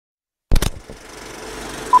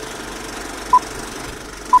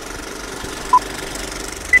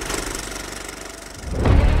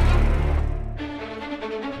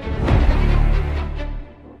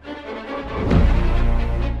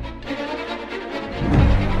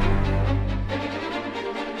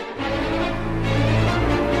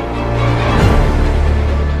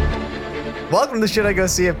Welcome to the Should I Go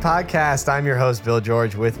See It podcast. I'm your host, Bill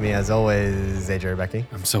George. With me, as always, AJ Rebecki.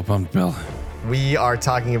 I'm so pumped, Bill. We are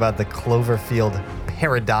talking about the Cloverfield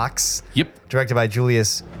Paradox. Yep. Directed by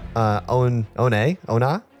Julius Ona,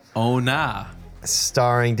 Oh, nah.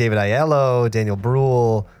 starring David Aiello, Daniel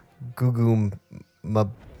Bruhl, Gugu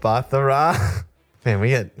Mbatha-Raw. Man,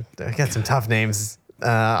 we got some tough names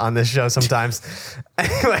on this show sometimes.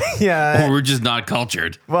 Anyway, yeah. Or we're just not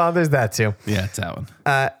cultured. Well, there's that too. Yeah, it's that one.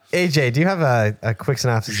 AJ, do you have a quick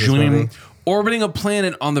synopsis of this movie? Orbiting a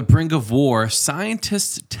planet on the brink of war,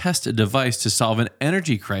 scientists test a device to solve an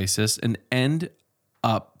energy crisis and end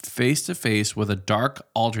up face to face with a dark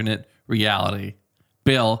alternate reality.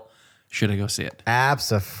 Bill, should I go see it?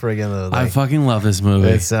 Abso-friggin-lutely. I fucking love this movie.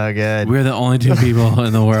 It's so good. We're the only two people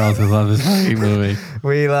in the world who love this fucking movie.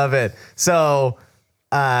 We love it. So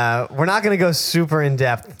we're not going to go super in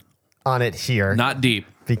depth on it here. Not deep.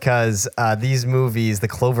 Because these movies, the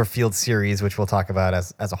Cloverfield series, which we'll talk about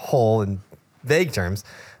as a whole in vague terms,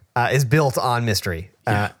 is built on mystery.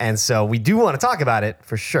 And so we do want to talk about it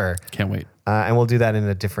for sure. Can't wait. And we'll do that in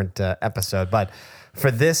a different episode. But for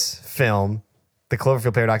this film, the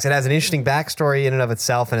Cloverfield Paradox, it has an interesting backstory in and of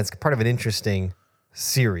itself, and it's part of an interesting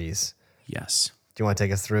series. Yes. Do you want to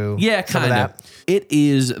take us through Yeah, some kind of that? It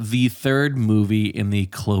is the third movie in the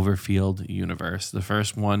Cloverfield universe. The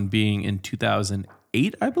first one being in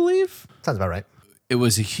 2008, I believe. Sounds about right. It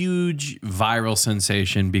was a huge viral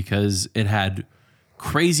sensation because it had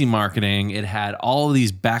crazy marketing. It had all of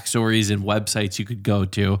these backstories and websites you could go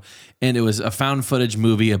to. And it was a found footage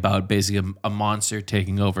movie about basically a monster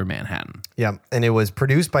taking over Manhattan. Yeah, and it was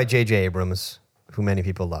produced by J.J. Abrams, who many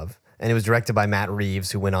people love. And it was directed by Matt Reeves,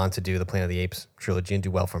 who went on to do the Planet of the Apes trilogy and do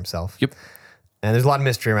well for himself. Yep. And there's a lot of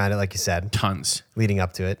mystery around it, like you said, Tons. leading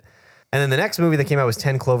up to it. And then the next movie that came out was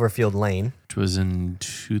 10 Cloverfield Lane. Which was in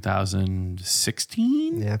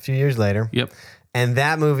 2016? Yeah, a few years later. Yep. And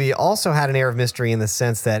that movie also had an air of mystery in the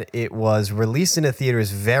sense that it was released into theaters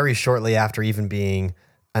very shortly after even being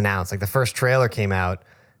announced. Like the first trailer came out,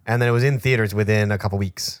 and then it was in theaters within a couple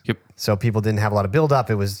weeks. Yep. So people didn't have a lot of build-up.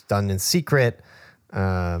 It was done in secret.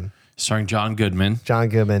 Starring John Goodman. John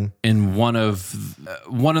Goodman. In one of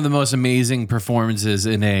the most amazing performances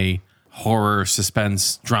in a horror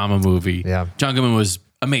suspense drama movie. Yeah. John Goodman was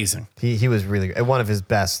amazing. He was really good. One of his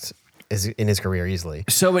best is in his career easily.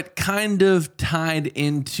 So it kind of tied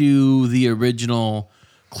into the original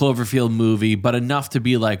Cloverfield movie, but enough to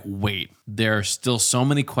be like, wait, there are still so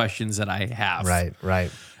many questions that I have. Right.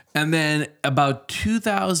 And then about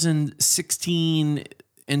 2016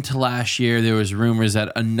 into last year, there was rumors that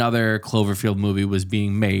another Cloverfield movie was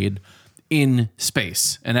being made in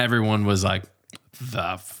space. And everyone was like,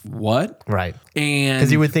 what? Right. And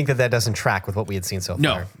Because you would think that doesn't track with what we had seen so far.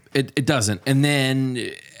 no, it doesn't. And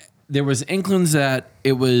then there was inklings that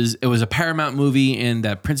it was a Paramount movie and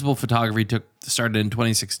that principal photography started in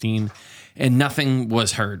 2016 and nothing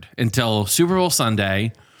was heard until Super Bowl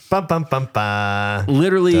Sunday. Bum, bum, bum, bum.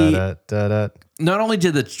 Literally, Da-da. not only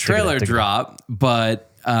did the trailer drop, but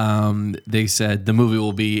they said the movie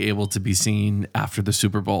will be able to be seen after the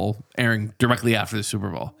Super Bowl, airing directly after the Super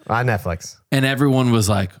Bowl. On Netflix. And everone was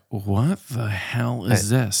like, what the hell is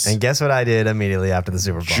this? And guess what I did immediately after the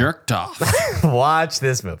Super Bowl? Jerked off. Watch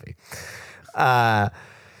this movie. The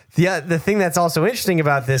thing that's also interesting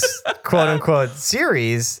about this quote unquote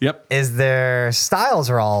series is their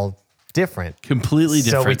styles are all different. Completely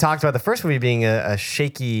different. So we talked about the first movie being a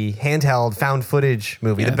shaky, handheld, found footage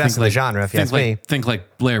movie, the best of the genre, if you ask me. Think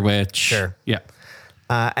like Blair Witch. Sure. Yeah.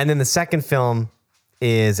 And then the second film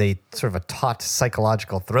is a sort of a taut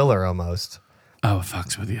psychological thriller almost. Oh, it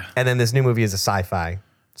fucks with you. And then this new movie is a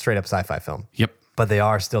straight up sci-fi film. Yep. But they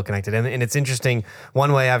are still connected. And it's interesting.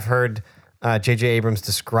 One way I've heard J.J. Abrams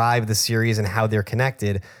describe the series and how they're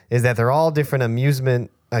connected is that they're all different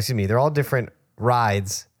they're all different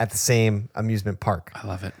rides at the same amusement park. I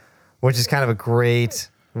love it. Which is kind of a great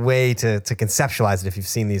way to conceptualize it if you've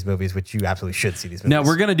seen these movies, which you absolutely should see these movies. Now,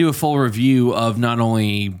 we're going to do a full review of not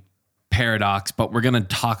only Paradox, but we're going to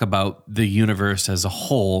talk about the universe as a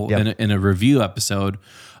whole in a review episode.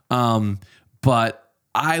 But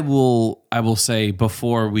I will say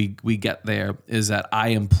before we get there is that I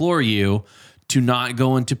implore you to not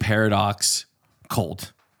go into Paradox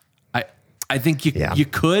cold. I think you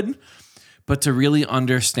could, but to really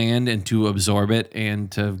understand and to absorb it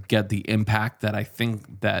and to get the impact that I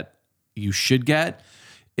think that you should get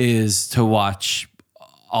is to watch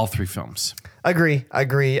all three films. Agree.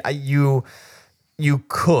 You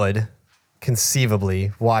could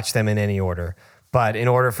conceivably watch them in any order, but in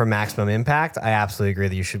order for maximum impact, I absolutely agree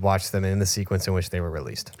that you should watch them in the sequence in which they were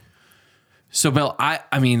released. So Bill,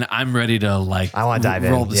 I mean, I'm ready to like I want to dive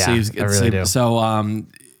roll in. the Yeah, sleeves. I really do. So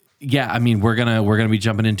yeah, I mean, we're gonna be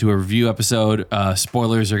jumping into a review episode.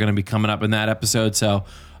 Spoilers are gonna be coming up in that episode. So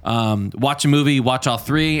watch a movie, watch all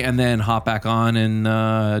 3, and then hop back on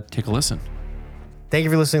and take a listen. Thank you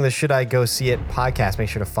for listening to the Should I Go See It podcast. Make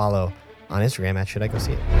sure to follow on Instagram at Should I Go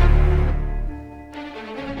See It.